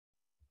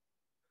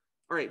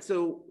All right,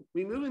 so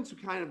we move into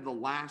kind of the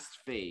last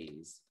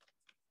phase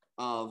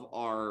of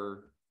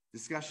our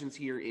discussions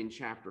here in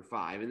chapter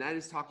 5, and that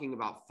is talking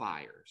about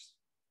fires.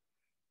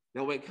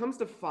 Now, when it comes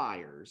to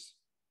fires,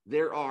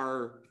 there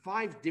are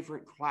 5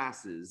 different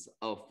classes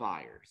of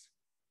fires,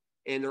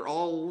 and they're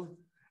all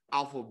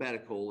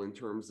alphabetical in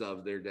terms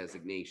of their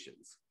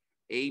designations: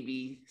 A,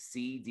 B,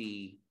 C,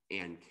 D,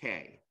 and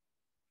K.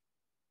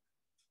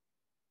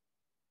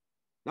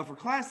 Now, for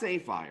Class A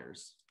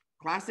fires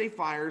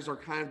are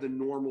kind of the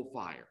normal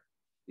fire.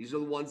 These are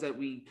the ones that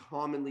we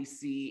commonly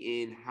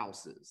see in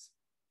houses.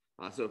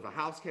 So if a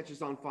house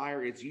catches on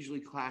fire, it's usually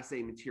Class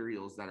A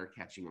materials that are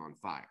catching on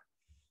fire.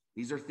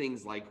 These are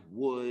things like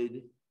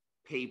wood,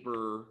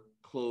 paper,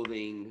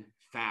 clothing,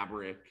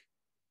 fabric,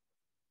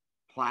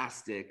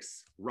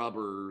 plastics,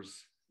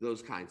 rubbers,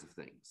 those kinds of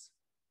things.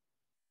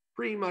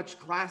 Pretty much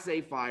Class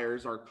A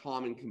fires are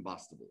common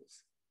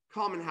combustibles,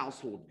 common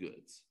household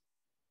goods.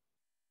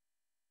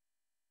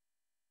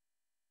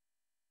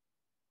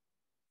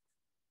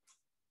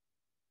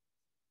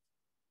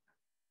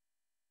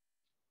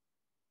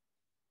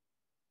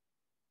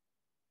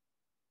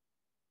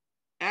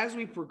 As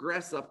we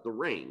progress up the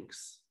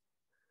ranks,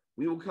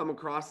 we will come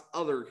across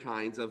other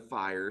kinds of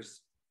fires,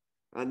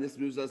 and this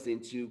moves us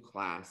into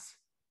Class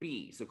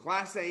B. So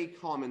Class A,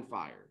 common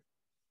fire,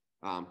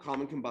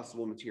 common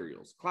combustible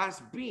materials.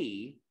 Class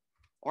B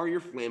are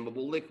your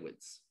flammable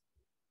liquids.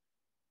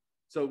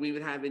 So we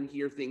would have in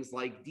here things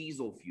like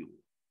diesel fuel,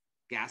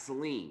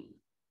 gasoline,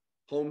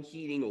 home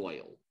heating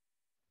oil,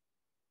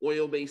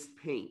 oil-based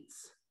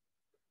paints,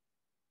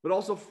 but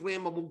also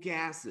flammable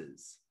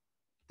gases,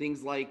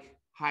 things like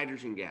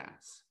hydrogen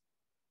gas,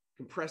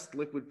 compressed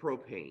liquid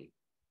propane,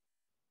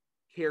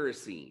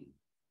 kerosene,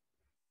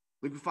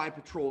 liquefied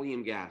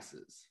petroleum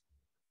gases,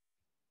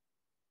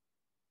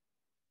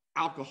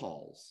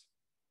 alcohols,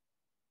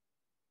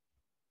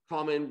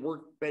 common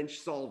workbench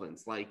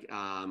solvents like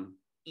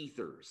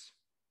ethers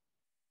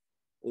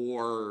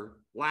or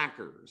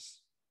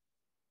lacquers.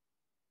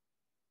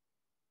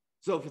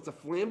 So if it's a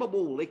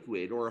flammable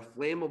liquid or a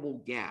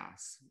flammable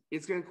gas,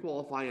 it's going to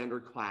qualify under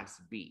Class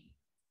B.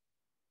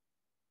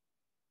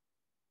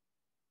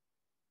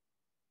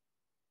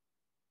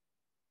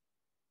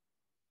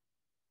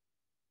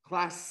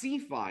 Class C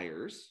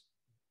fires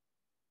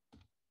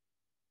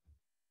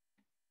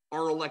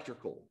are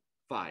electrical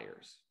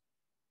fires.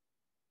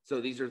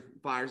 So these are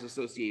fires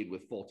associated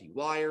with faulty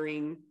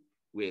wiring,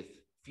 with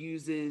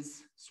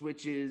fuses,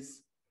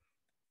 switches,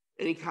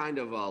 any kind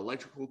of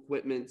electrical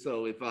equipment.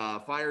 So if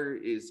a fire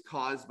is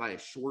caused by a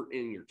short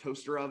in your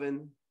toaster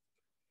oven,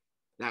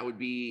 that would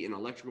be an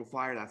electrical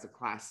fire. That's a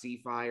Class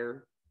C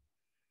fire.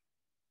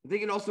 They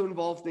can also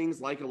involve things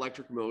like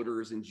electric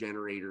motors and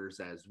generators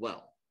as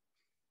well.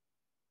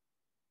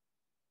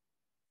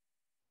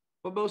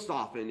 But most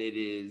often it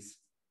is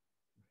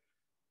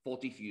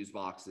faulty fuse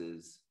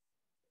boxes,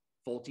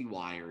 faulty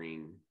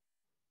wiring,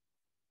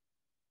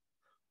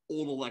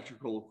 old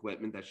electrical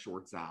equipment that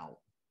shorts out,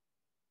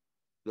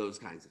 those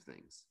kinds of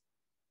things.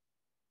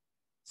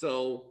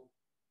 So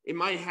it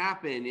might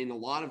happen in a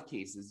lot of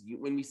cases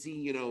when we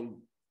see,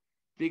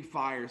 big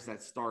fires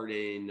that start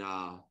in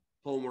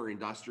home or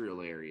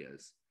industrial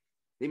areas.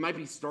 They might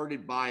be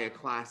started by a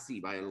Class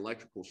C, by an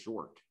electrical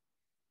short.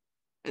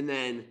 And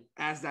then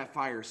as that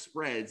fire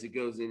spreads, it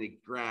goes in,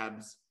 it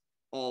grabs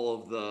all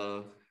of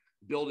the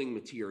building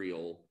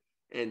material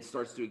and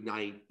starts to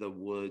ignite the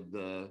wood,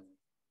 the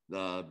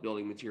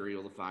building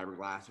material, the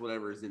fiberglass,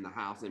 whatever is in the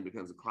house, and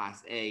becomes a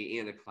Class A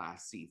and a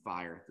Class C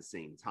fire at the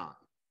same time.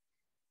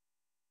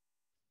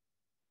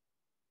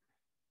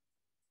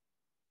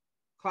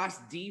 Class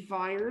D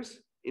fires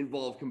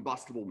involve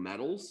combustible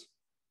metals.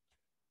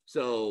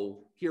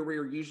 So here we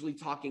are usually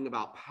talking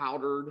about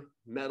powdered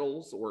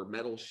metals or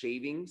metal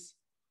shavings.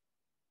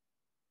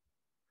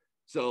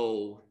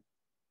 So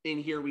in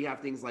here we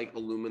have things like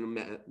aluminum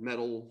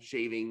metal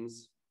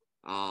shavings.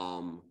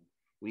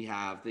 We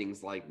have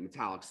things like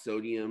metallic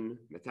sodium,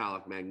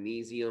 metallic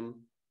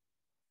magnesium.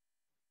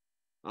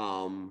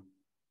 Any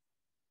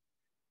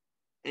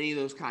of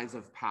those kinds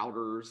of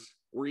powders,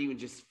 or even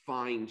just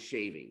fine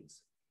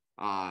shavings.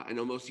 I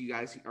know most of you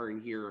guys are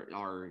in here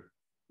are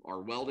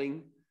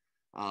welding.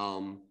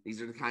 These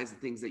are the kinds of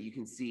things that you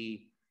can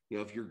see,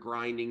 if you're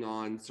grinding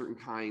on certain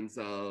kinds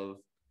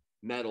of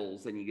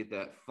metals and you get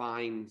that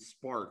fine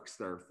sparks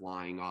that are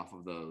flying off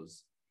of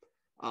those.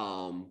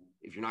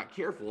 If you're not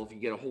careful, if you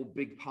get a whole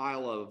big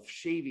pile of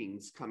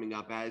shavings coming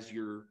up as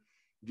you're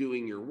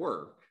doing your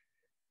work,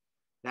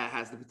 that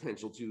has the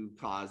potential to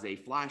cause a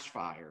flash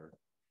fire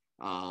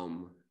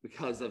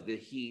because of the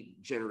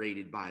heat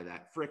generated by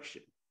that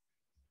friction.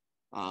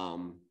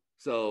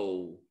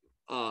 So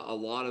a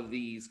lot of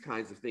these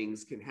kinds of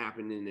things can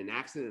happen in an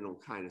accidental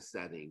kind of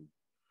setting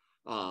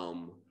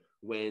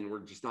when we're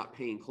just not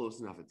paying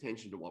close enough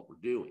attention to what we're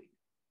doing.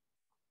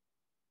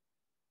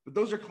 But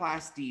those are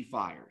Class D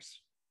fires.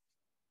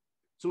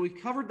 So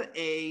we've covered the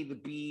A, the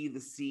B,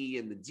 the C,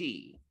 and the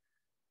D.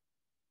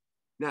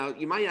 Now,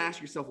 you might ask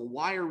yourself, well,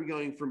 why are we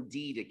going from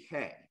D to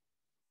K?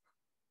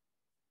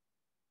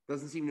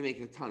 Doesn't seem to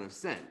make a ton of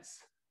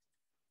sense.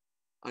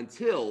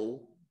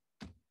 until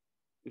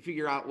we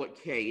figure out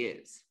what K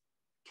is.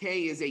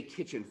 K is a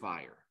kitchen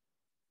fire,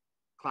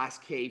 class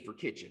K for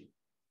kitchen.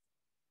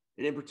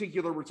 And in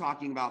particular, we're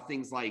talking about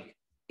things like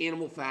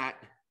animal fat,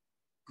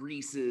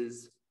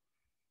 greases,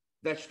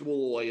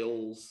 vegetable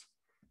oils,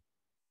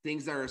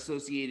 things that are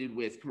associated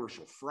with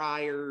commercial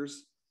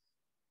fryers,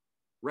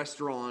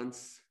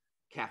 restaurants,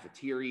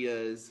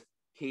 cafeterias,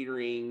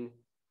 catering,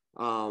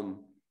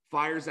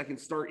 fires that can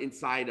start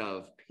inside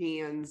of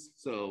pans.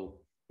 So,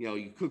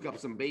 you cook up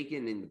some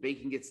bacon and the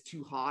bacon gets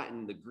too hot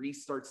and the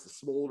grease starts to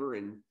smolder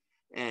and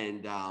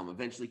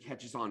eventually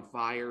catches on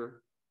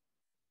fire.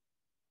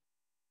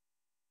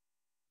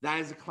 That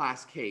is a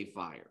class K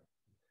fire.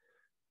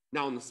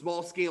 Now, on the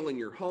small scale in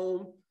your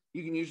home,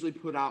 you can usually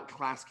put out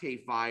class K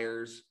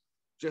fires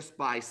just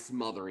by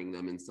smothering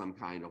them in some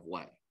kind of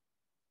way.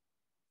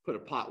 Put a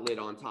pot lid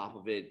on top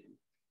of it,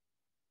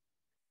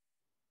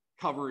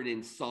 cover it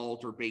in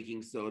salt or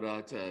baking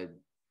soda to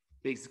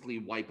basically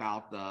wipe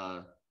out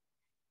the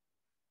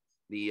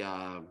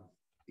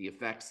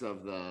effects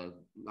of to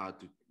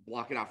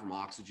block it out from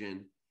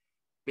oxygen.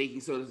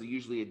 Baking soda is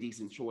usually a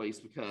decent choice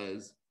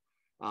because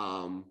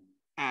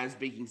as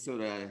baking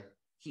soda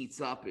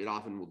heats up, it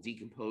often will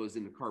decompose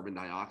into carbon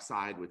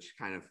dioxide, which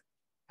kind of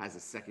has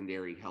a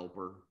secondary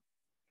helper.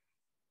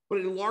 But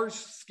in large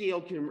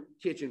scale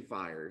kitchen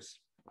fires,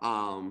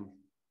 anybody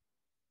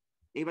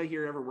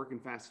here ever work in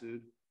fast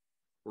food?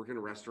 Work in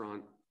a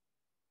restaurant?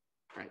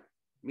 All right,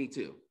 me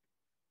too.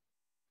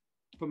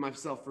 Put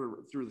myself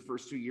through the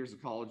first 2 years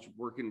of college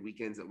working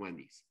weekends at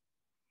Wendy's.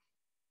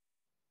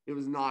 It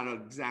was not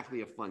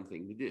exactly a fun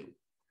thing to do.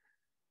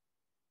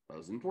 But it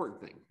was an important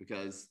thing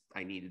because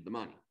I needed the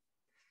money.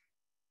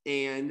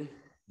 And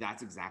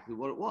that's exactly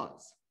what it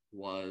was.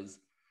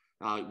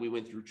 We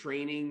went through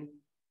training,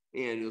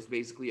 and it was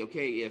basically,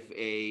 okay,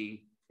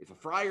 if a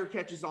fryer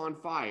catches on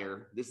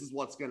fire, this is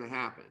what's going to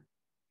happen.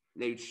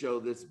 And they'd show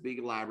this big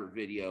elaborate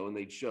video, and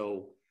they'd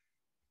show,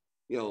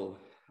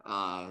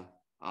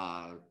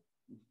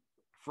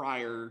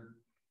 fryer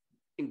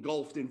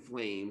engulfed in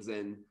flames,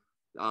 and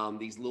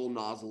these little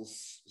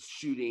nozzles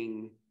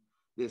shooting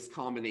this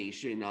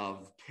combination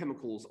of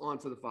chemicals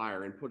onto the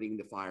fire and putting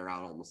the fire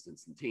out almost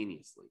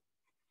instantaneously.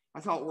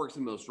 That's how it works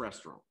in most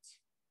restaurants.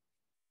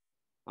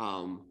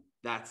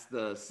 That's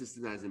the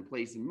system that is in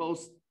place in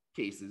most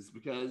cases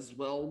because,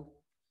 well,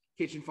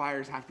 kitchen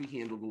fires have to be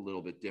handled a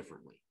little bit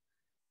differently.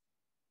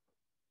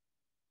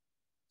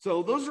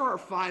 So those are our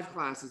 5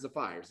 classes of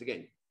fires.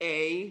 Again,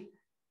 A,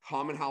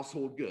 common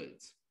household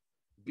goods.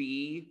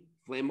 B,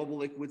 flammable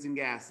liquids and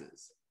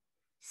gases.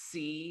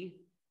 C,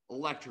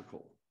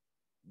 electrical.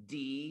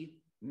 D,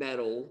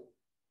 metal.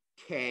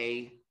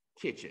 K,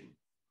 kitchen,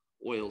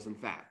 oils and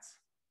fats.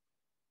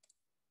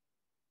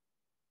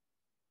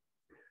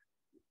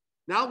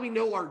 Now we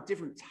know our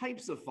different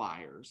types of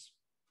fires.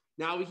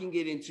 Now we can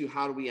get into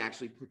how do we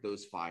actually put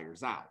those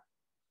fires out.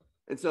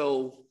 And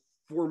so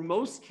for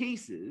most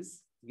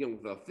cases,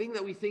 the thing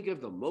that we think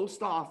of the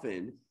most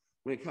often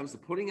when it comes to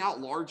putting out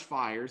large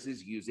fires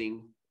is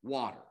using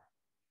water.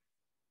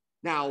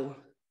 Now,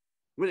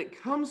 when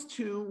it comes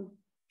to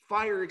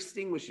fire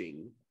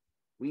extinguishing,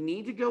 we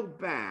need to go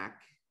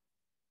back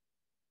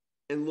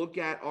and look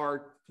at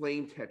our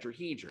flame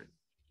tetrahedron.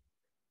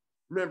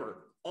 Remember,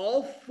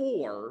 all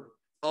 4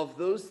 of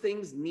those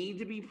things need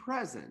to be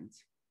present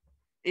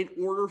in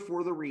order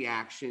for the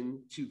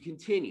reaction to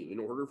continue, in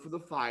order for the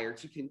fire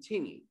to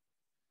continue.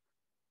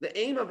 The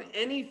aim of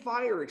any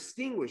fire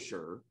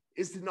extinguisher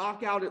is to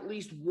knock out at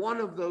least one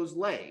of those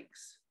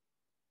legs.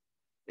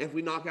 If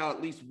we knock out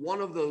at least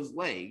one of those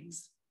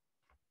legs,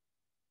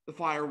 the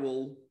fire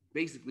will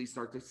basically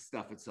start to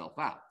stuff itself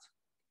out.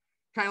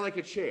 Kind of like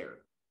a chair.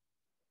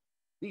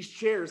 These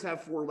chairs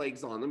have 4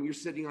 legs on them. You're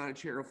sitting on a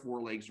chair of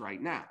 4 legs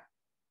right now.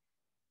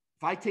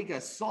 If I take a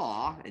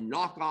saw and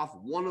knock off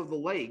one of the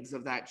legs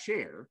of that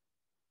chair,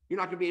 you're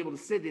not going to be able to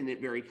sit in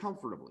it very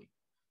comfortably.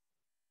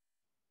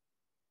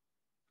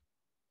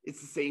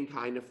 It's the same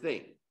kind of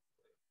thing.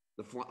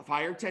 The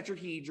fire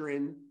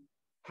tetrahedron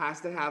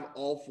has to have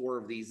all 4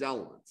 of these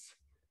elements.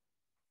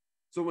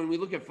 So when we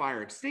look at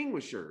fire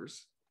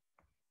extinguishers,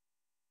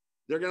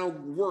 they're going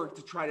to work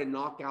to try to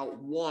knock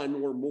out one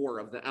or more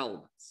of the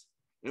elements.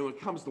 And when it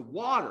comes to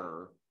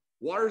water,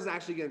 water is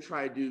actually going to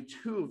try to do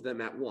 2 of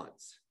them at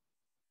once.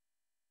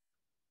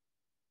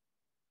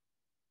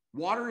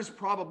 Water is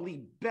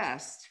probably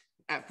best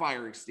at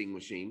fire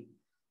extinguishing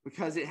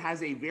because it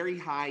has a very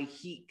high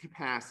heat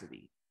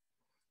capacity.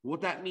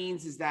 What that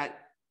means is that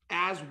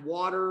as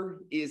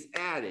water is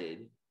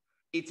added,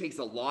 it takes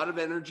a lot of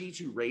energy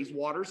to raise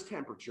water's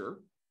temperature,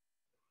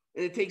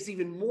 and it takes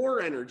even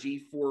more energy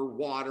for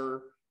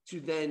water to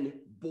then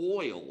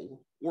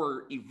boil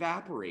or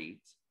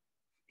evaporate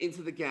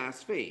into the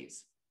gas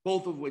phase,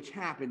 both of which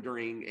happen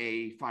during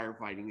a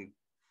firefighting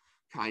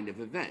kind of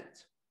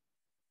event.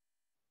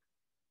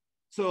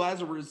 So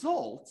as a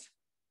result,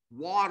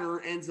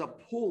 water ends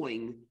up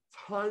pulling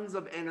tons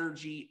of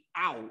energy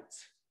out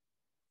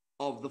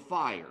of the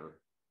fire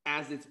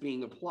as it's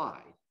being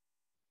applied.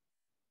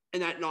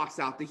 And that knocks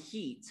out the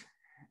heat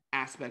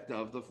aspect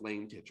of the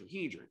flame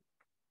tetrahedron.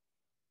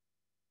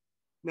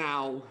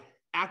 Now,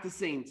 at the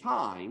same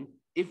time,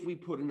 if we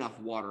put enough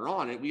water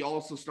on it, we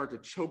also start to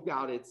choke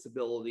out its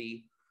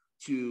ability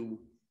to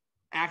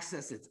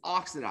access its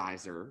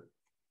oxidizer.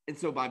 And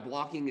so by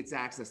blocking its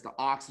access to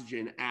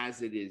oxygen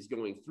as it is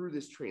going through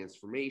this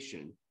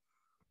transformation,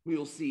 we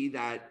will see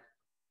that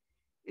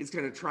it's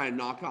going to try and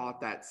knock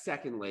out that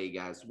second leg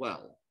as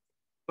well.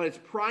 But its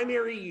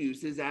primary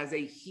use is as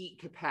a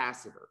heat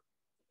capacitor.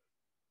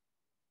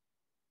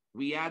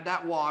 We add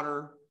that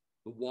water,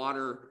 the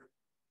water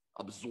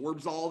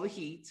absorbs all the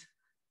heat,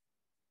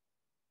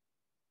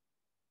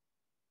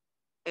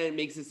 and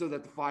makes it so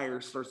that the fire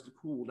starts to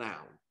cool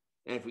down.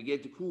 And if we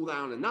get it to cool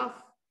down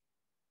enough,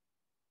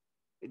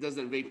 it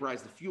doesn't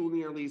vaporize the fuel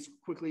nearly as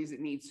quickly as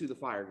it needs to, the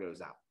fire goes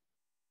out.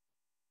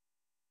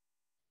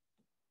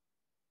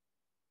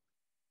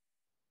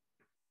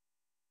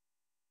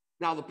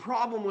 Now, the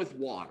problem with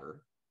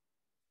water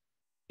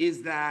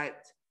is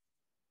that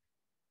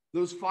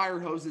those fire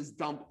hoses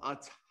dump a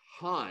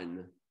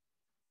ton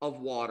of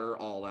water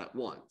all at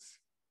once.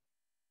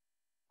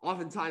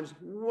 Oftentimes,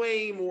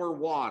 way more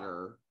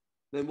water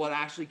than what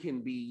actually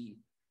can be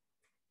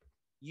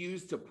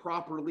used to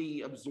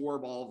properly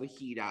absorb all the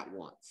heat at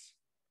once.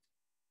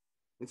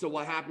 And so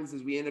what happens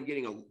is we end up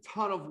getting a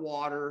ton of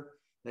water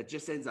that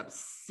just ends up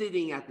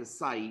sitting at the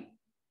site.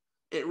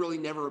 It really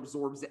never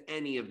absorbs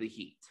any of the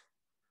heat.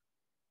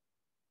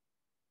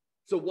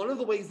 So one of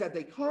the ways that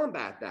they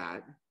combat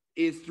that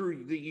is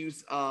through the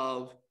use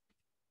of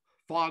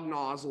fog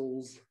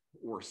nozzles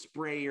or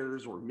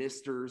sprayers or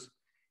misters,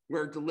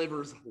 where it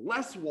delivers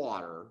less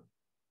water,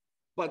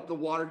 but the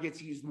water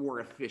gets used more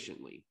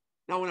efficiently.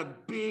 Now, in a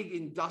big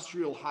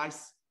industrial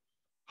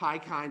high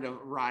kind of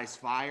rise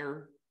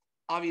fire,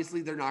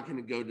 obviously they're not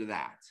going to go to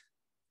that,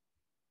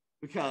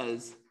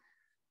 because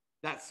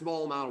that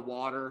small amount of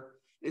water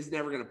is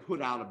never going to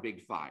put out a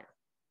big fire.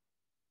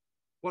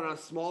 But on a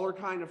smaller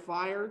kind of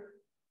fire,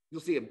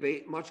 you'll see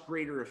a much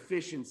greater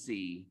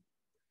efficiency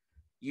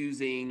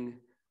using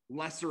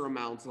lesser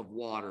amounts of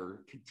water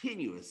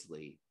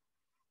continuously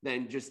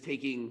than just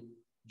taking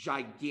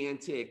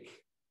gigantic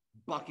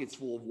buckets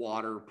full of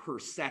water per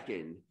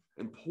second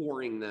and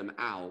pouring them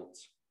out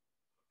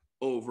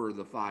over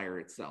the fire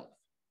itself.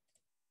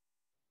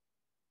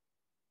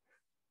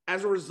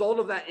 As a result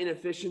of that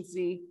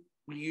inefficiency,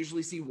 we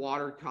usually see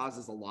water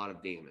causes a lot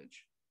of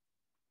damage.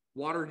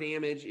 Water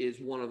damage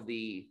is one of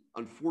the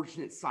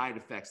unfortunate side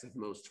effects of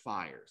most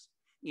fires.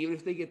 Even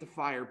if they get the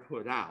fire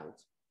put out,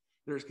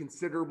 there's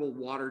considerable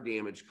water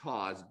damage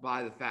caused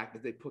by the fact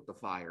that they put the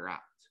fire out.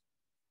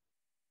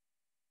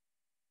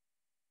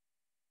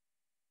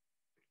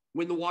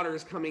 When the water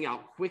is coming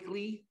out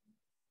quickly,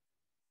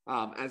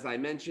 as I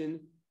mentioned,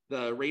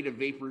 the rate of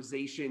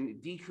vaporization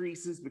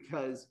decreases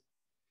because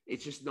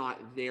it's just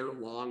not there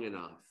long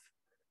enough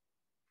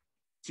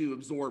to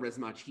absorb as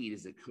much heat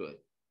as it could.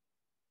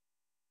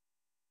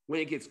 When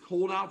it gets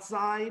cold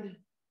outside,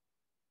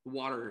 the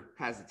water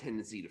has a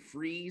tendency to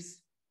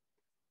freeze,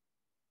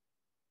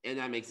 and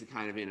that makes it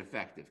kind of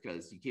ineffective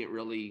because you can't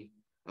really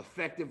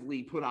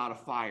effectively put out a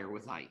fire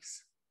with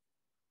ice.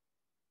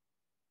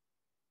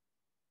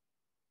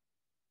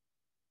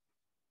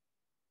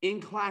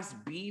 In Class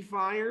B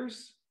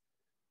fires,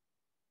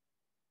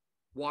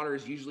 water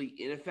is usually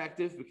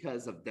ineffective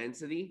because of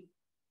density.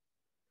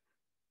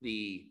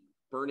 The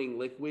burning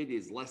liquid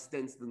is less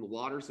dense than the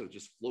water, so it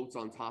just floats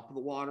on top of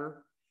the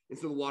water. And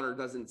so the water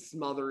doesn't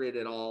smother it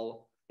at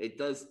all. It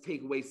does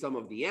take away some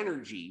of the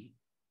energy,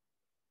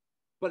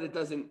 but it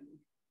doesn't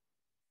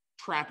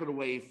trap it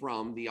away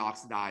from the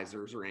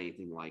oxidizers or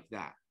anything like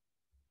that.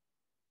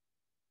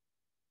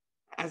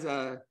 As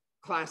a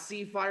Class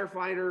C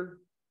firefighter,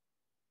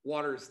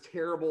 water is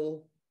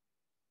terrible.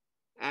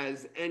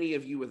 As any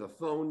of you with a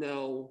phone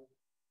know,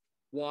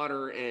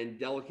 water and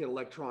delicate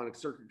electronic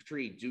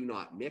circuitry do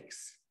not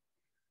mix.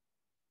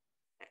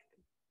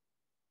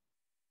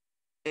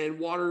 And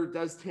water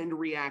does tend to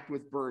react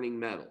with burning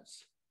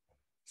metals.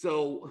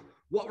 So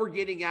what we're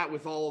getting at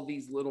with all of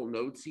these little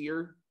notes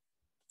here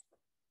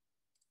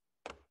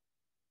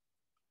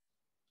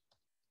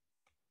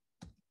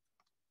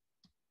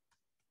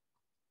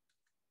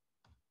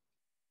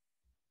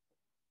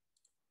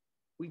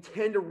we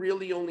tend to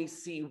really only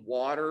see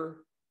water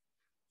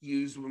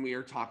used when we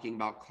are talking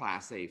about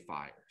Class A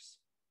fires.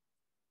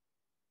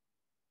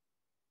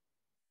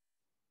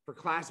 For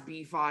Class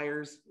B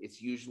fires,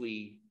 it's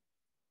usually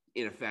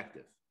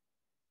ineffective.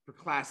 For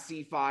Class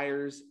C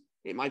fires,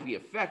 it might be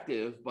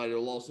effective, but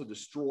it'll also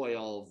destroy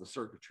all of the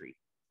circuitry.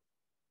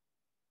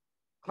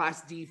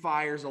 Class D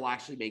fires will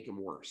actually make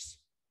them worse.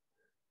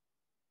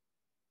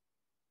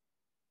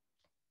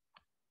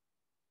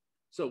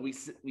 So we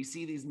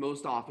see these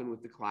most often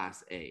with the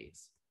Class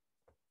A's.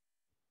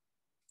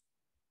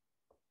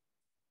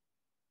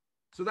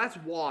 So that's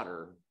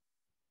water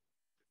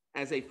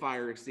as a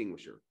fire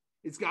extinguisher.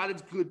 It's got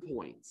its good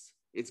points.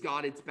 It's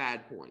got its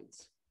bad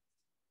points.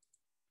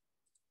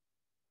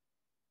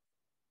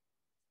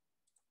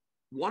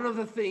 One of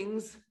the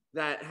things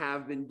that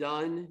have been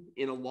done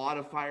in a lot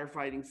of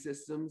firefighting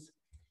systems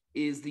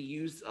is the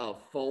use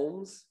of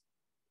foams,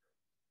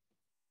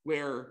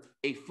 where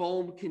a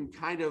foam can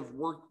kind of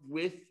work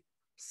with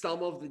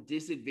some of the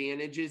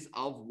disadvantages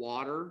of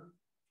water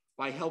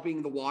by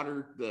helping the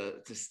water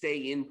to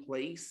stay in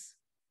place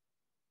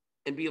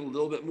and be a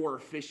little bit more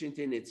efficient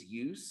in its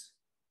use.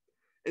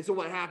 And so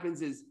what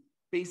happens is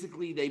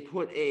basically they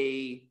put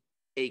a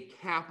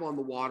cap on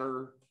the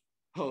water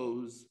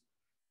hose,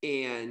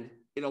 and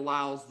it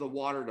allows the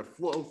water to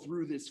flow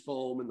through this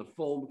foam, and the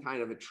foam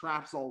kind of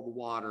traps all the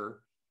water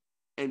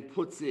and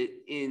puts it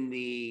in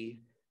the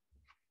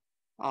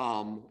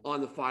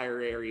on the fire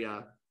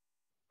area,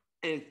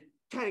 and it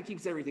kind of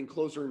keeps everything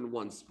closer in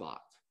one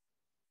spot.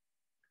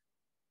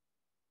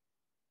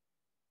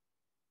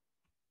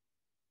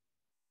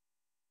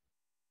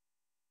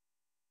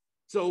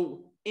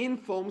 So in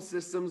foam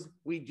systems,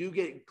 we do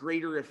get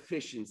greater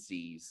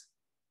efficiencies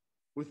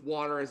with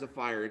water as a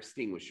fire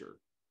extinguisher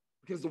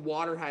because the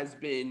water has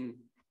been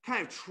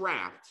kind of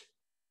trapped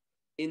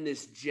in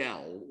this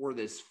gel or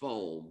this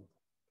foam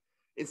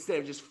instead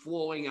of just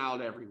flowing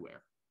out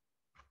everywhere.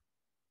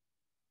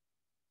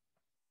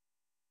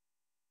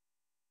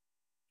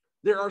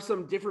 There are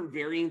some different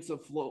variants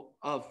of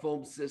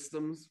foam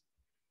systems.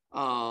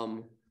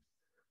 Some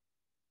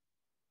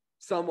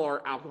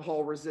are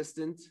alcohol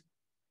resistant.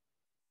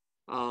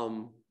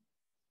 The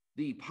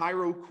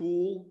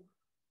PyroCool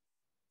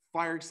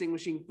fire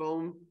extinguishing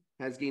foam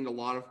has gained a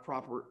lot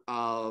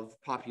of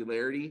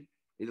popularity.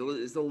 It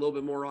is a little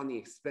bit more on the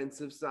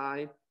expensive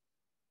side,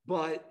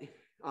 but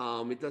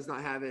it does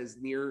not have as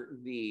near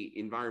the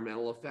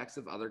environmental effects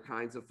of other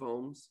kinds of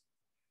foams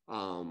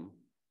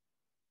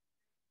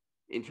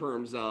in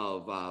terms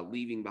of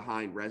leaving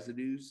behind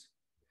residues,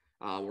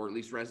 or at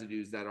least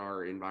residues that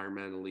are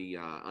environmentally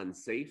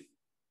unsafe.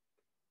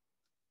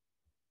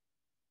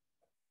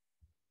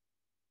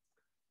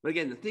 But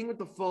again, the thing with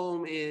the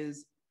foam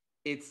is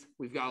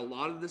we've got a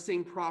lot of the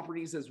same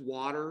properties as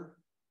water,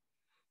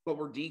 but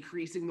we're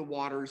decreasing the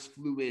water's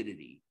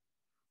fluidity.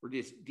 We're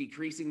just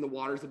decreasing the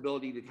water's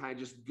ability to kind of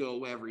just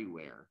go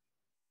everywhere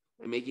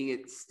and making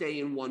it stay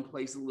in one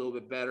place a little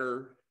bit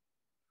better,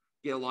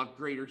 get a lot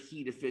greater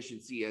heat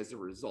efficiency as a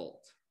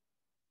result.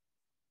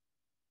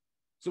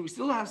 So we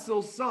still have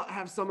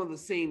some of the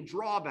same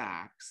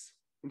drawbacks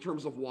in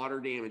terms of water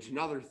damage and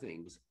other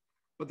things,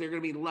 but they're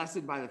going to be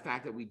lessened by the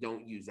fact that we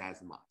don't use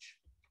as much.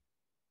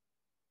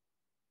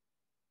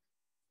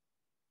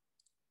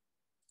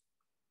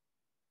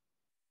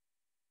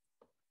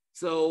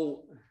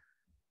 So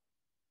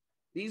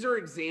these are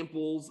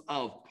examples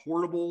of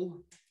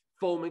portable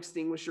foam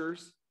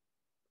extinguishers.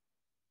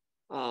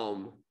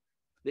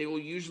 They will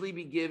usually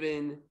be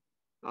given,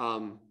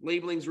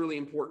 labeling is really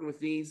important with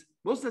these.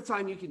 Most of the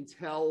time you can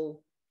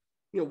tell,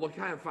 what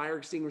kind of fire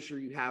extinguisher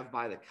you have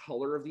by the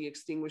color of the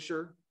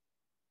extinguisher.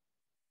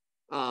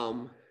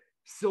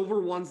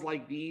 Silver ones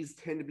like these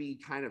tend to be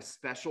kind of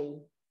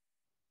special.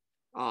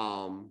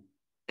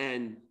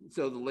 And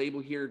so the label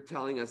here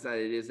telling us that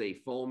it is a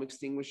foam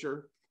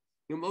extinguisher.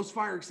 Most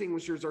fire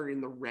extinguishers are in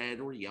the red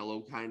or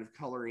yellow kind of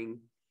coloring.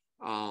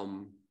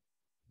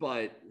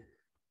 But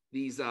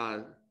these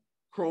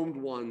chromed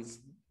ones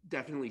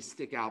definitely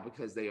stick out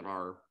because they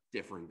are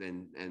different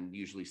and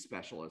usually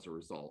special as a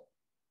result.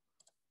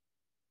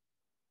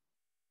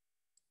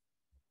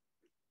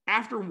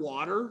 After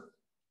water,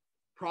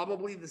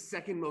 probably the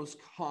second most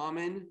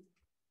common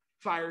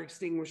fire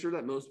extinguisher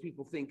that most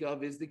people think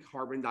of is the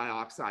carbon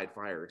dioxide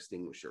fire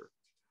extinguisher,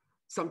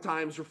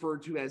 sometimes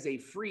referred to as a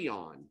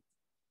Freon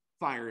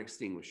fire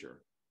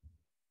extinguisher.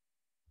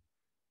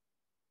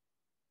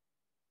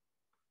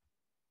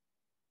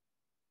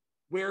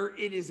 Where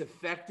it is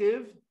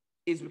effective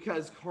is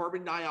because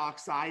carbon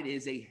dioxide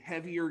is a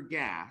heavier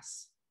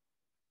gas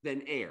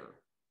than air.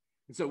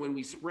 And so when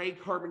we spray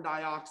carbon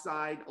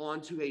dioxide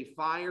onto a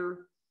fire,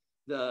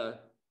 the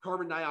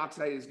carbon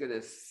dioxide is going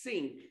to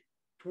sink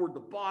toward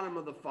the bottom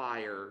of the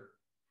fire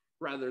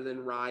rather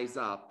than rise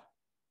up.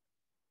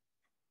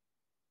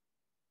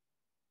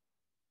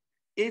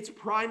 Its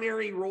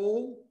primary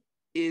role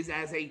is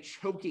as a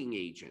choking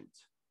agent.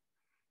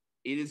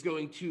 It is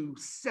going to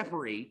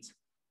separate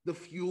the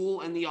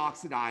fuel and the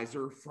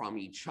oxidizer from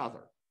each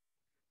other.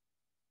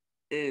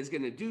 It is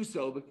going to do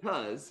so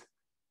because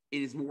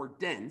it is more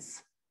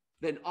dense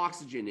than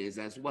oxygen is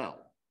as well.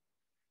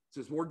 So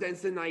it's more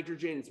dense than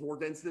nitrogen, it's more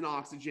dense than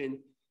oxygen.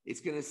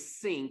 It's going to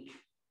sink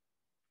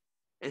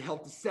and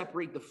help to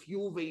separate the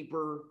fuel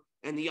vapor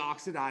and the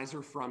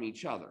oxidizer from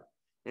each other.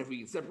 And if we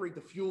can separate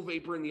the fuel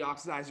vapor and the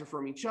oxidizer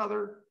from each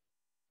other,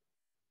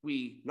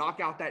 we knock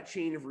out that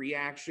chain of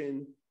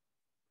reaction,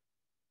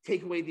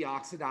 take away the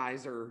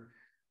oxidizer.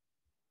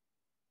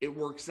 It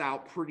works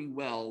out pretty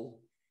well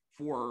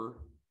for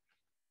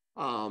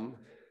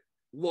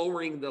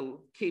lowering the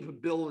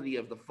capability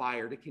of the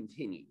fire to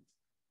continue.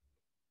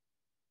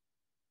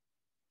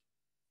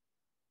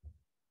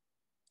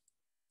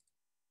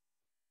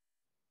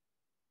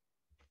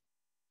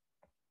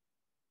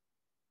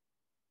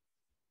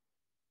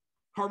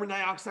 Carbon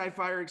dioxide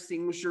fire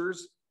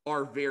extinguishers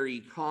are very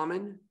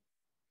common.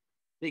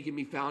 They can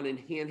be found in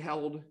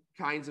handheld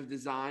kinds of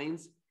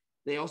designs.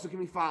 They also can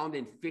be found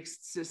in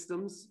fixed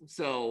systems.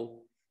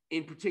 So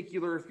in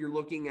particular, if you're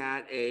looking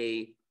at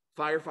a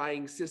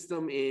firefighting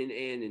system in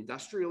an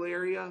industrial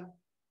area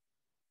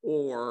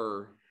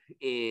or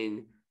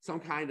in some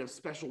kind of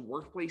special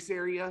workplace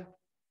area,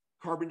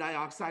 carbon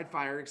dioxide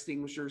fire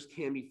extinguishers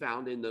can be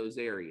found in those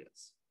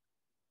areas.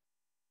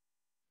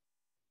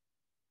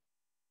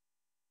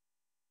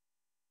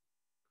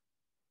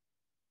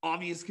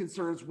 Obvious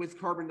concerns with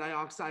carbon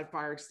dioxide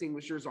fire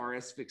extinguishers are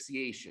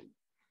asphyxiation.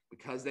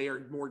 Because they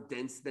are more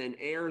dense than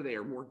air, they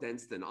are more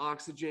dense than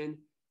oxygen.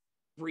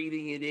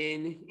 Breathing it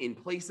in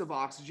place of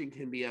oxygen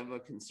can be of a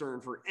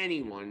concern for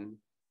anyone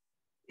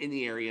in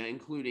the area,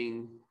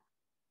 including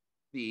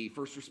the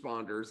first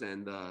responders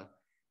and the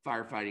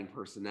firefighting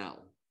personnel.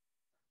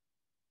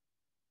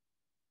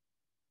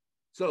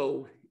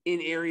 So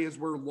in areas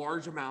where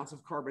large amounts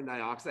of carbon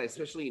dioxide,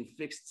 especially in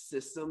fixed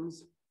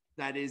systems,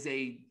 that is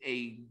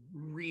a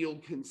real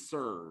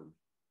concern.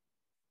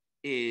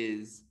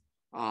 Is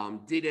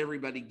did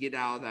everybody get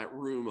out of that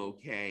room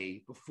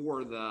okay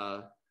before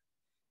the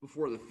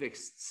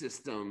fixed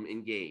system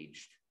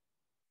engaged?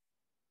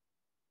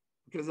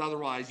 Because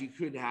otherwise you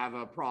could have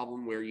a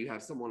problem where you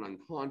have someone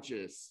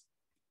unconscious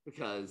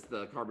because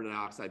the carbon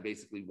dioxide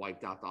basically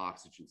wiped out the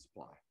oxygen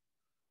supply.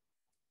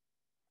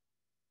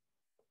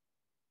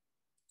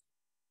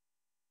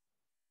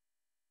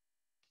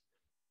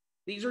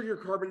 These are your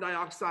carbon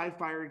dioxide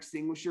fire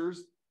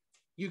extinguishers.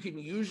 You can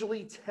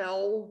usually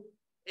tell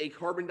a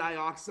carbon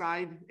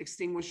dioxide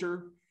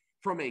extinguisher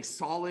from a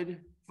solid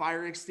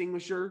fire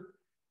extinguisher.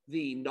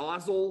 The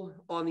nozzle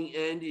on the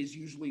end is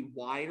usually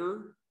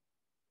wider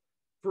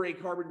for a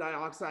carbon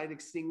dioxide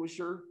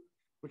extinguisher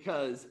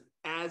because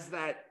as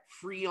that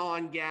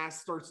freon gas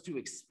starts to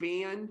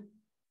expand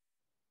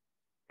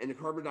and the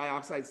carbon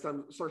dioxide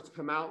starts to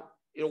come out,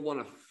 it'll want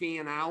to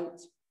fan out,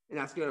 and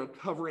that's going to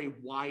cover a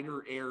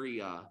wider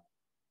area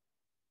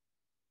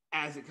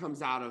as it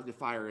comes out of the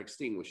fire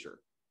extinguisher.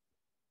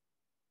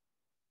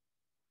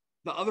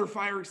 The other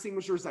fire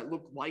extinguishers that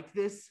look like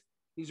this,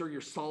 these are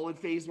your solid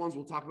phase ones.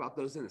 We'll talk about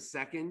those in a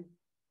second.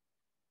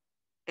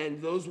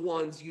 And those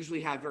ones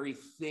usually have very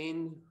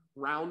thin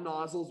round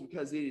nozzles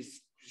because it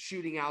is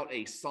shooting out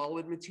a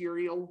solid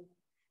material,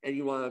 and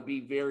you want to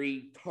be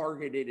very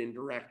targeted and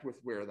direct with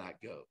where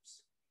that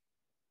goes.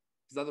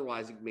 Because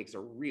otherwise it makes a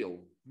real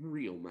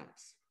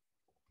mess.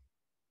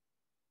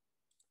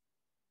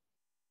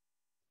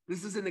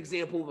 This is an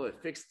example of a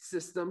fixed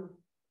system.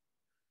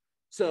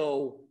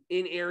 So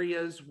in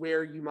areas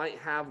where you might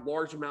have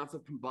large amounts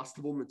of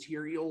combustible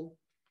material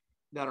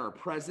that are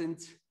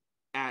present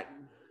at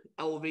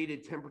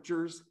elevated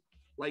temperatures,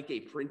 like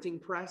a printing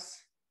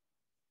press,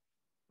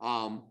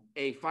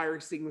 a fire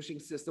extinguishing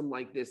system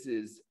like this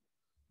is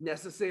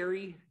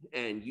necessary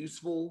and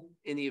useful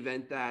in the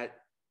event that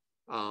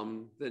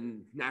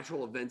the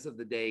natural events of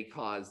the day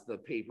cause the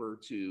paper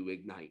to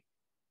ignite.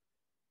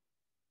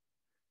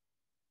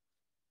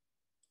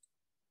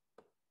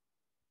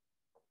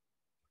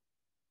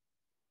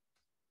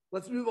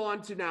 Let's move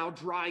on to now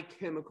dry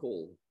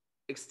chemical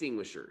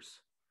extinguishers.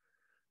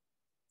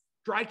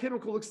 Dry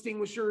chemical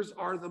extinguishers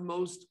are the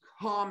most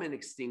common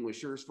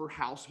extinguishers for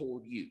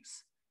household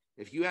use.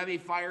 If you have a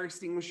fire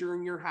extinguisher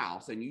in your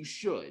house, and you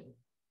should,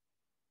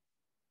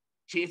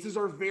 chances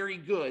are very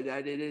good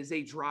that it is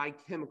a dry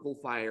chemical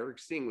fire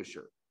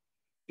extinguisher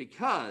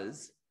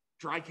because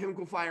dry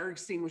chemical fire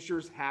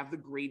extinguishers have the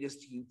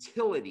greatest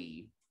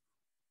utility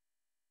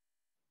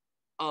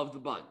of the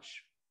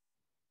bunch.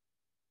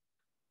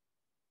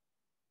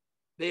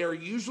 They are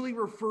usually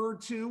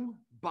referred to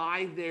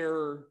by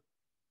their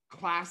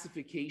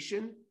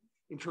classification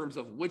in terms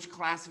of which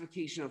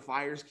classification of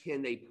fires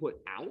can they put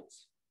out.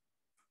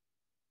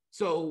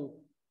 So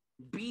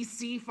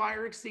BC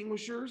fire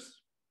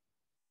extinguishers,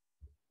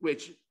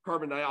 which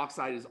carbon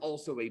dioxide is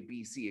also a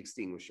BC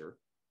extinguisher.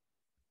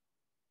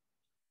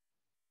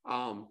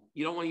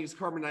 You don't want to use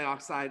carbon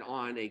dioxide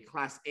on a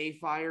class A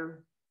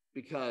fire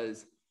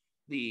because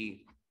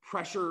the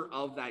pressure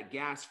of that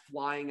gas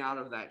flying out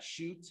of that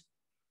chute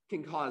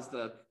can cause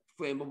the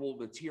flammable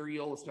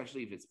material,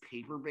 especially if it's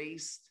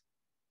paper-based,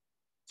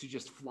 to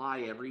just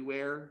fly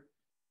everywhere.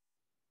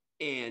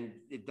 And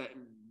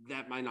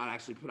that might not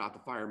actually put out the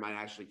fire, might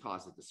actually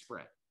cause it to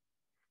spread.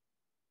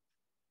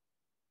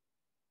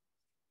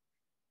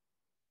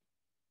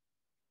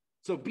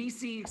 So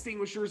BC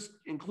extinguishers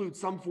include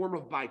some form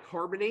of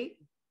bicarbonate.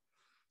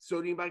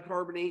 Sodium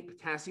bicarbonate,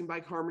 potassium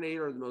bicarbonate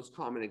are the most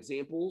common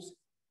examples.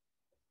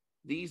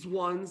 These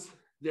ones,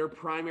 their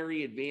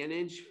primary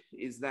advantage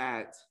is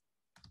that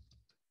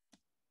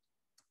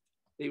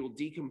they will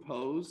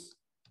decompose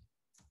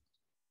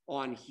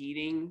on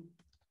heating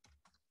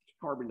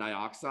carbon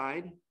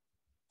dioxide.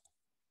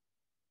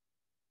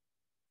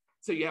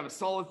 So you have a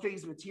solid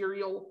phase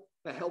material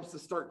that helps to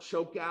start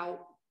choke out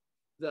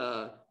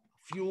the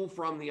fuel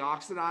from the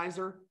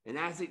oxidizer. And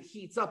as it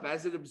heats up,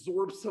 as it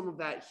absorbs some of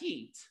that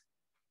heat,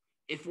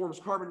 it forms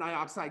carbon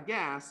dioxide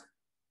gas,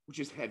 which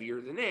is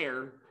heavier than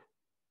air,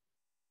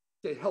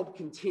 to help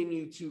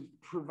continue to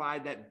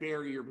provide that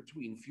barrier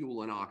between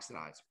fuel and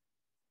oxidizer.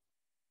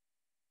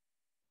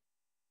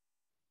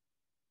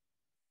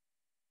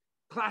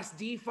 Class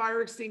D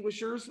fire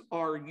extinguishers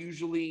are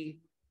usually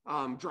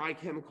dry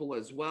chemical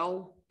as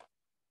well.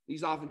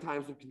 These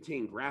oftentimes will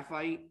contain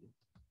graphite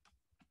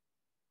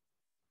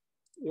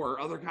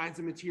or other kinds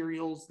of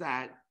materials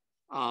that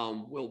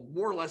will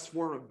more or less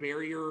form a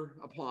barrier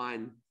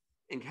upon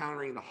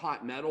encountering the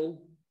hot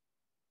metal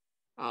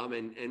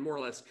and more or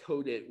less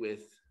coat it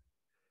with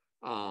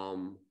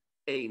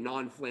a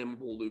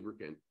non-flammable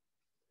lubricant.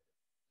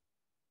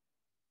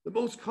 The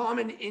most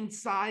common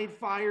inside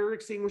fire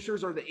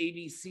extinguishers are the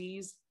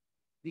ABCs.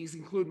 These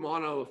include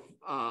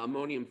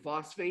monoammonium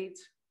phosphate.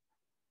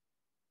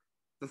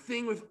 The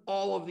thing with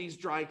all of these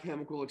dry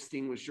chemical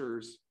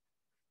extinguishers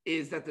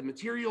is that the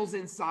materials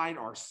inside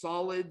are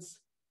solids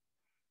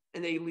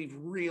and they leave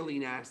really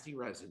nasty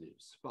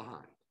residues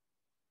behind.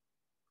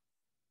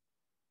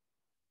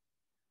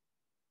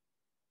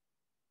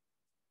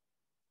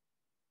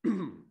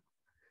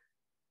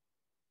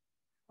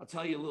 I'll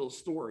tell you a little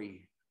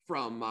story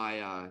from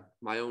my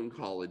my own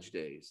college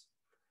days.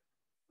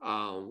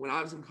 When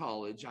I was in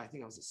college, I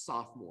think I was a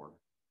sophomore.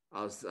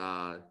 I was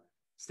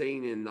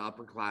staying in the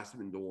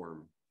upperclassman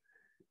dorm,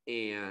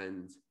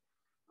 and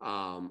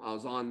I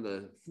was on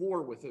the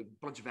floor with a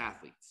bunch of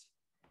athletes.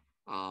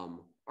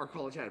 Our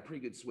college had a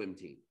pretty good swim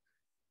team,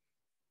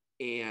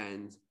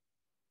 and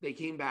they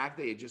came back.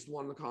 They had just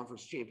won the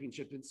conference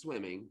championship in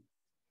swimming,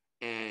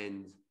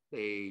 and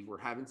they were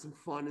having some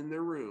fun in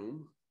their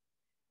room.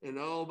 And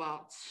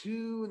about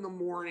 2 in the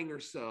morning or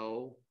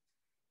so,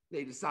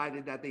 they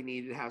decided that they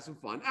needed to have some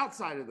fun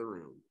outside of the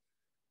room.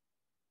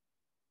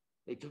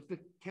 They took the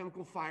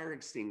chemical fire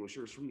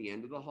extinguishers from the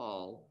end of the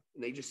hall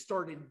and they just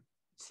started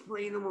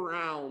spraying them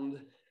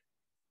around,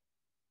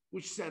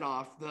 which set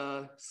off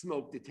the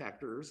smoke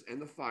detectors and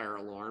the fire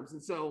alarms.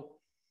 And so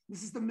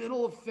this is the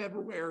middle of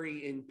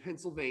February in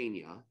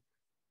Pennsylvania,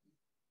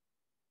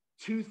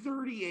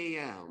 2:30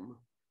 a.m.,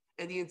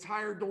 and the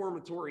entire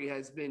dormitory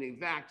has been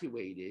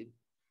evacuated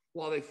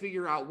while they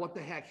figure out what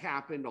the heck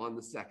happened on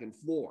the second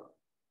floor.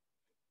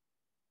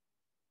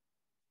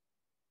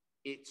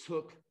 It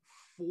took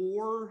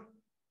 4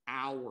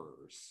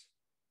 hours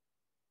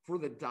for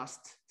the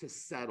dust to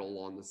settle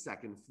on the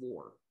second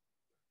floor.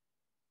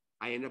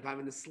 I ended up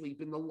having to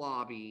sleep in the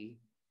lobby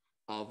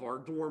of our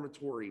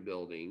dormitory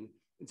building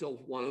until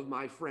one of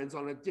my friends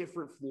on a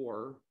different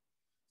floor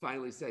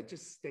finally said,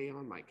 "Just stay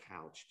on my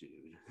couch,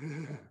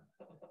 dude."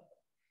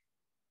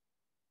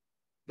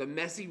 The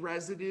messy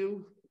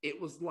residue, it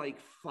was like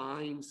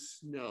fine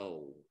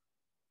snow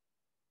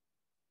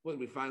when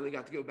we finally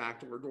got to go back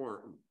to our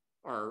dorm,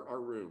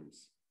 our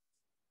rooms.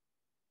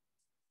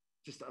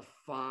 Just a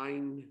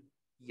fine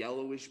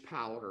yellowish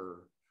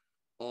powder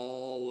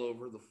all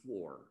over the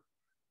floor.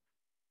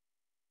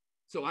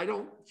 So I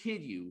don't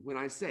kid you when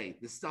I say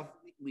this stuff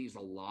leaves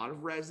a lot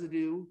of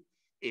residue.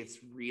 It's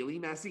really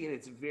messy and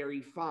it's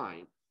very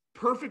fine.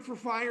 Perfect for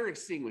fire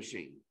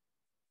extinguishing.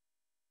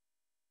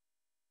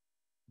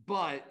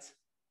 But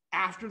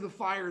after the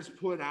fire is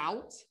put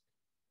out,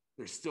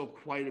 there's still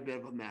quite a bit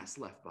of a mess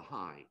left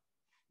behind.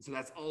 So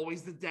that's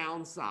always the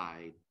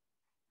downside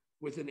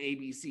with an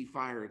ABC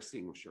fire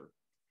extinguisher,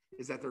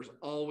 is that there's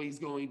always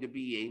going to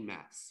be a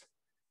mess.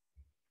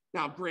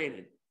 Now,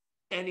 granted,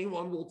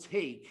 anyone will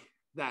take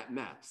that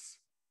mess.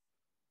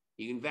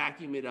 You can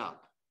vacuum it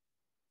up.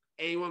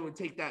 Anyone would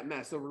take that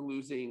mess over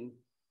losing,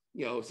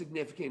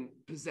 significant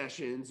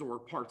possessions or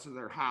parts of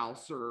their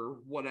house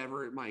or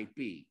whatever it might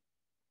be.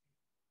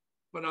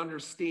 But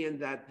understand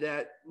that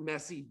that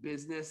messy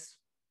business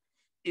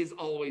is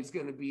always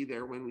going to be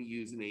there when we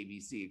use an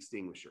ABC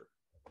extinguisher.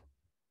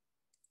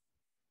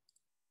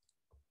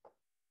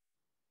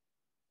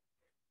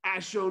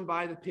 As shown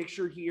by the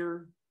picture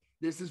here,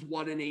 this is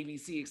what an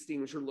ABC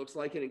extinguisher looks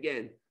like. And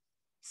again,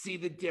 see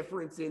the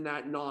difference in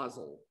that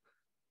nozzle.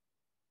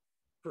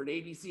 For an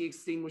ABC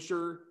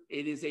extinguisher,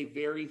 it is a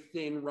very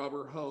thin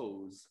rubber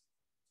hose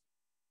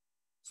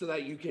so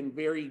that you can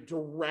very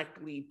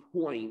directly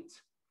point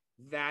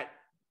that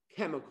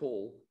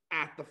chemical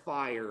at the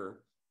fire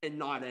and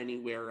not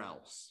anywhere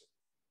else.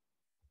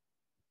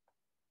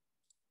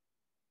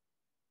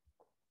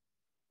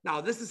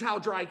 Now, this is how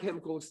dry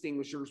chemical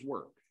extinguishers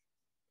work.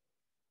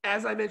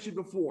 As I mentioned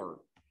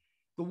before,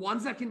 the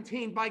ones that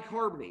contain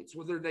bicarbonates,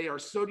 whether they are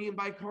sodium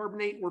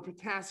bicarbonate or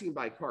potassium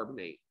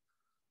bicarbonate,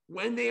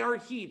 when they are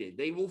heated,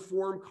 they will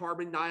form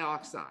carbon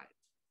dioxide.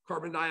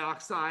 Carbon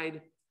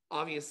dioxide,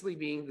 obviously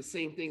being the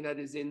same thing that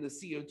is in the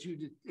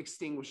CO2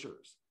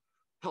 extinguishers,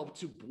 help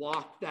to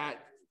block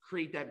that,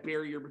 create that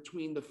barrier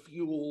between the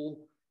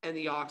fuel and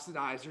the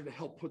oxidizer to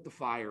help put the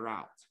fire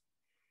out.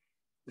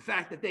 The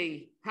fact that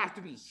they have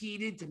to be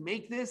heated to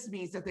make this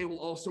means that they will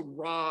also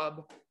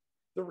rob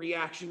the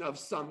reaction of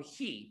some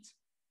heat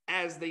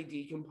as they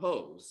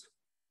decompose,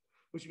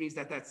 which means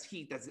that that's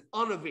heat that's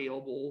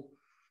unavailable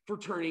for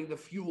turning the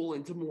fuel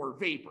into more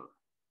vapor.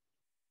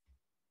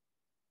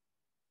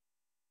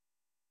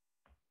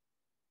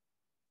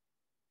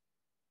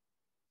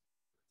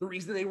 The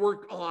reason they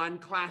work on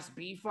Class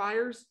B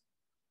fires,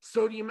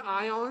 sodium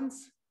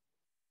ions,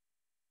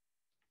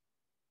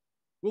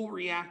 will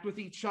react with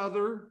each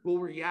other, will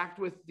react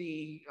with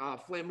the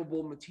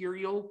flammable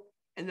material,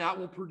 and that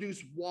will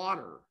produce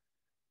water.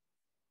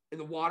 And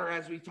the water,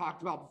 as we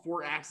talked about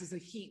before, acts as a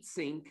heat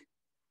sink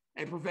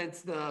and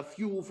prevents the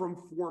fuel from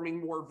forming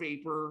more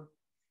vapor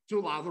to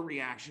allow the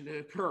reaction to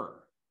occur.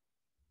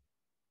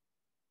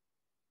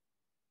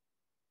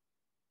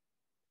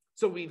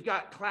 So we've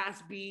got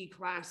Class B,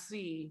 Class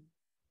C,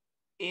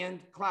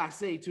 and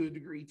Class A to a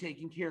degree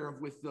taken care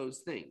of with those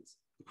things.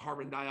 The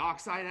carbon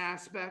dioxide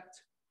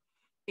aspect,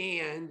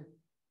 and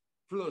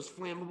for those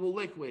flammable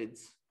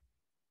liquids,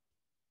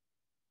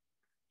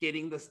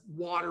 getting the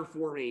water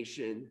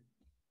formation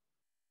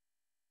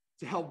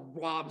to help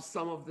rob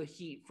some of the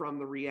heat from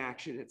the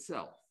reaction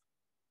itself.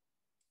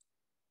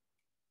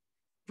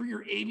 For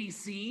your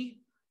ABC,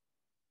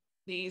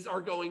 these are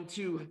going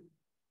to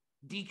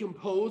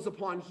decompose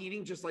upon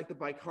heating just like the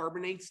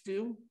bicarbonates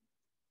do.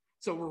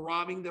 So we're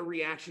robbing the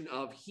reaction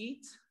of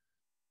heat.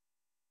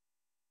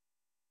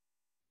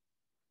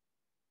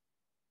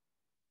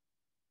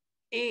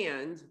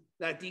 And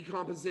that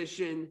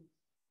decomposition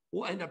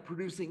will end up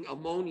producing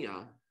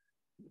ammonia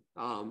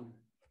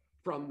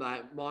from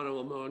that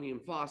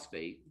monoammonium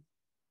phosphate.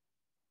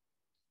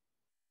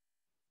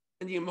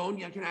 And the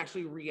ammonia can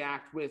actually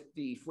react with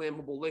the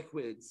flammable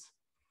liquids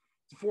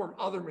to form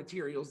other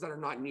materials that are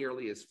not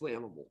nearly as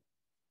flammable.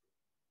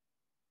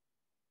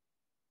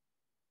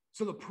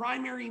 So the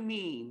primary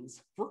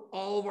means for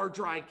all of our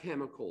dry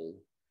chemical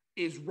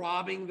is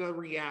robbing the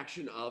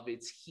reaction of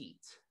its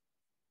heat.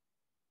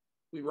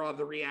 We rob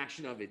the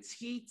reaction of its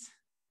heat.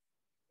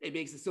 It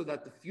makes it so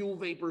that the fuel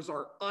vapors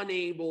are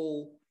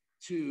unable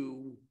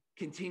to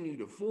continue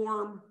to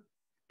form.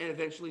 And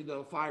eventually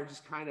the fire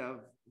just kind of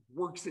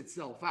works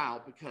itself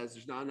out because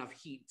there's not enough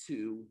heat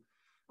to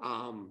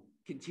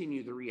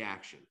continue the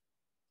reaction.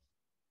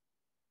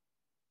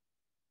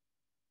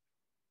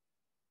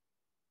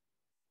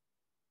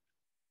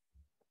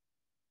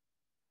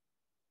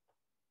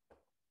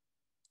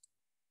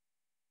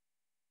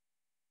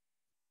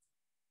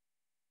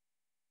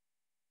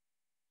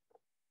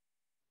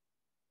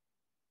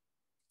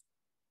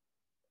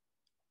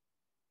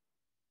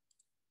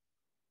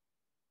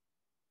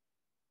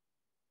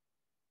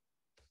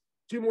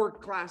 Two more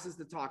classes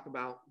to talk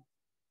about.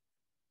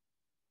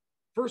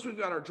 First, we've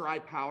got our dry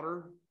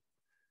powder.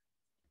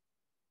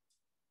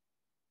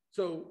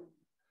 So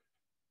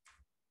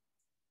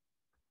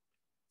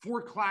for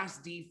Class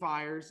D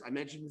fires, I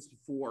mentioned this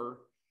before,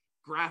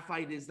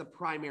 graphite is the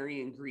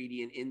primary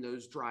ingredient in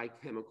those dry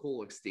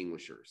chemical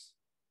extinguishers.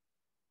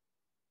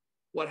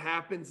 What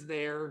happens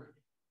there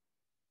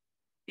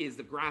is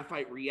the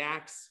graphite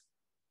reacts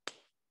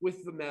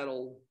with the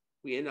metal.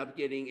 We end up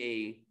getting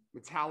a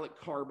metallic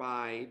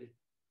carbide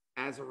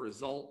as a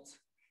result.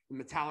 The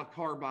metallic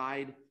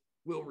carbide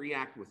will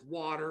react with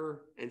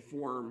water and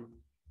form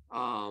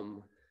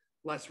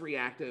less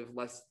reactive,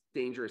 less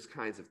dangerous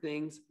kinds of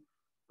things.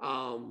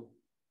 And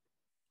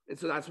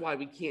so that's why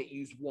we can't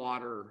use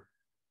water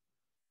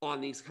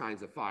on these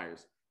kinds of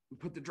fires. We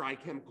put the dry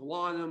chemical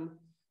on them.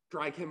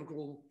 Dry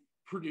chemical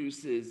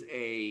produces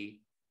a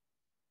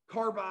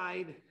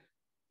carbide.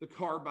 The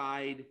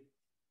carbide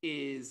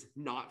is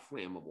not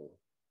flammable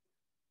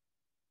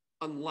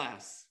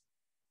unless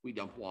we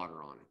dump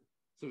water on it.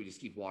 So we just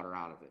keep water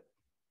out of it.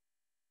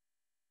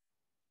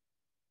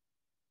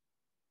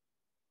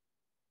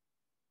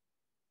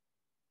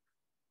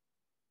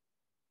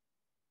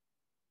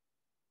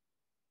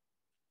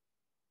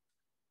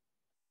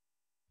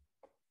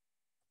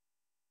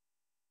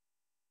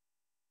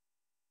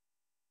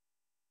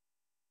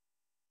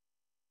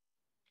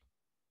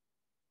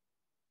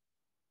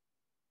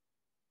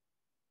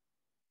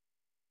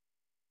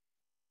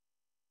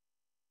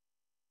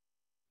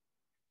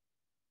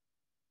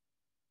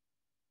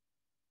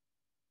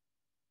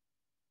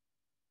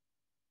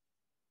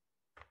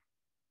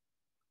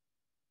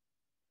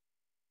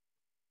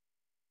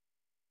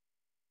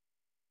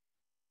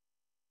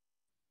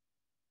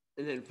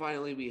 And then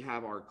finally, we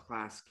have our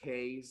Class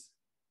Ks.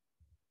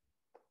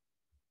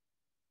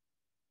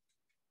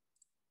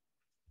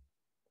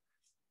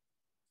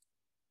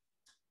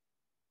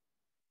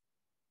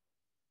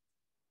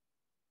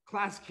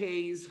 Class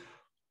Ks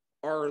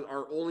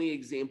are only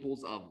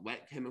examples of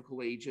wet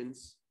chemical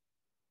agents.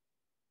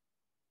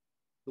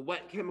 The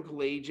wet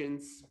chemical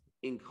agents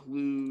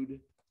include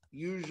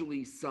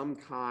usually some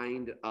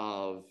kind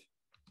of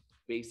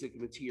basic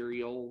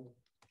material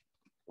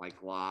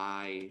like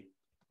lye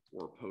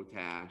or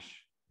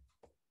potash.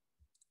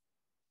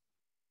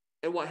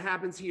 And what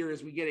happens here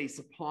is we get a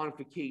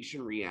saponification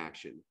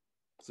reaction.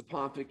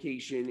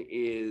 Saponification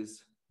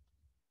is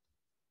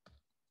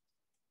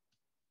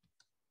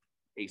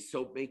a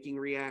soap-making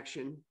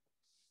reaction.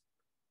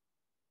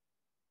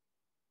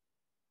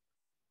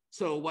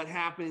 So what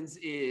happens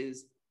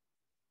is,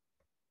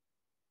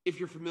 if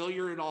you're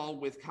familiar at all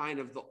with kind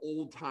of the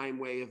old-time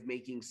way of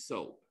making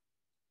soap,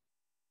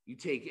 you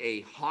take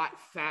a hot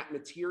fat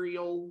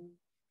material,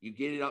 you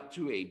get it up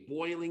to a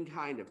boiling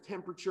kind of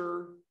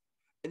temperature,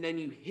 and then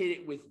you hit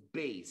it with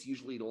base,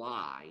 usually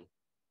lye.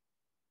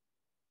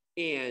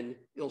 and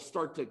it'll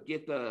start to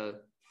get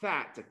the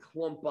fat to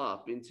clump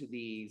up into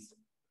these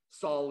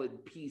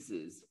solid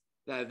pieces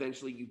that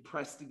eventually you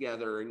press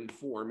together and you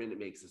form, and it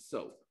makes a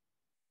soap.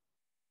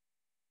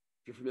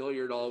 If you're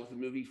familiar at all with the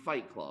movie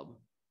Fight Club,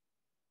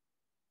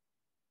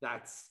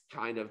 that's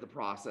kind of the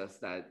process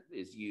that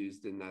is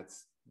used, and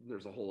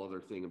there's a whole other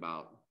thing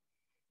about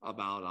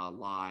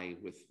lye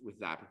with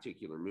that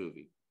particular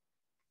movie.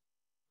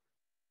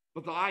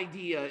 But the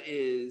idea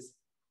is,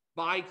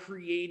 by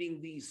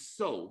creating these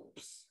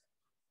soaps,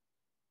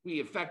 we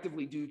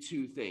effectively do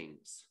two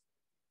things.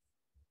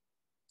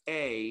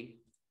 A,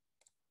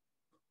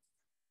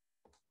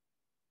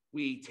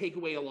 we take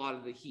away a lot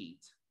of the heat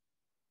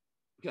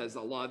because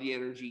a lot of the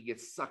energy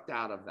gets sucked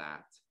out of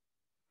that.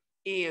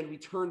 And we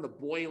turn the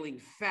boiling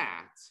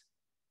fat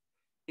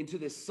into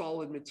this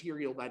solid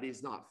material that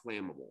is not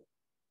flammable.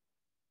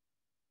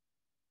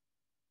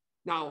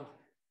 Now,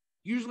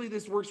 usually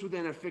this works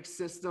within a fixed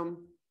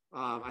system.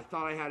 I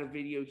thought I had a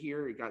video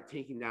here. It got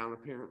taken down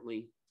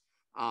apparently.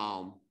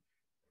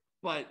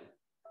 But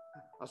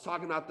I was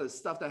talking about the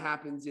stuff that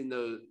happens in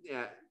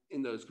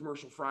those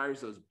commercial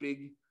fryers, those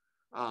big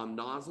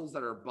nozzles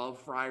that are above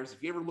fryers.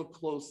 If you ever look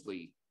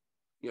closely,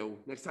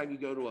 next time you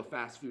go to a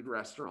fast food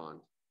restaurant,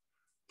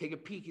 take a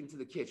peek into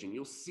the kitchen.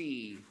 You'll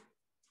see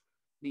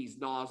these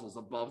nozzles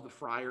above the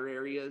fryer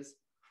areas,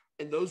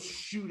 and those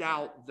shoot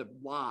out the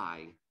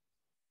lye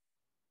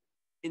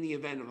in the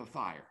event of a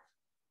fire.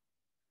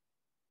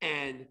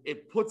 And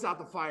it puts out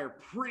the fire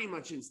pretty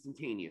much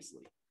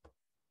instantaneously.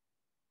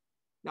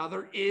 Now,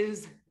 there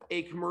is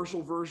a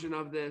commercial version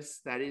of this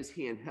that is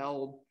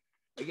handheld.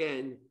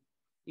 Again,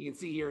 you can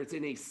see here it's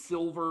in a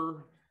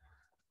silver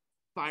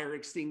fire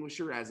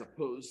extinguisher as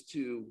opposed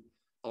to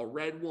a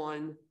red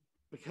one,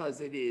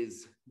 because it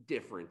is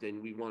different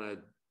and we want to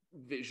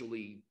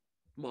visually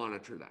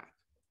monitor that.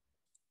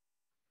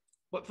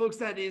 But folks,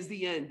 that is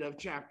the end of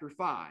chapter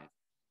 5.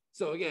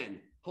 So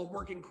again,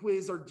 homework and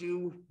quiz are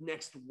due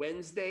next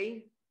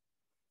Wednesday.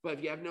 But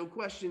if you have no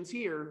questions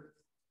here,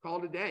 call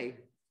it a day.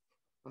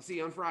 I'll see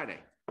you on Friday.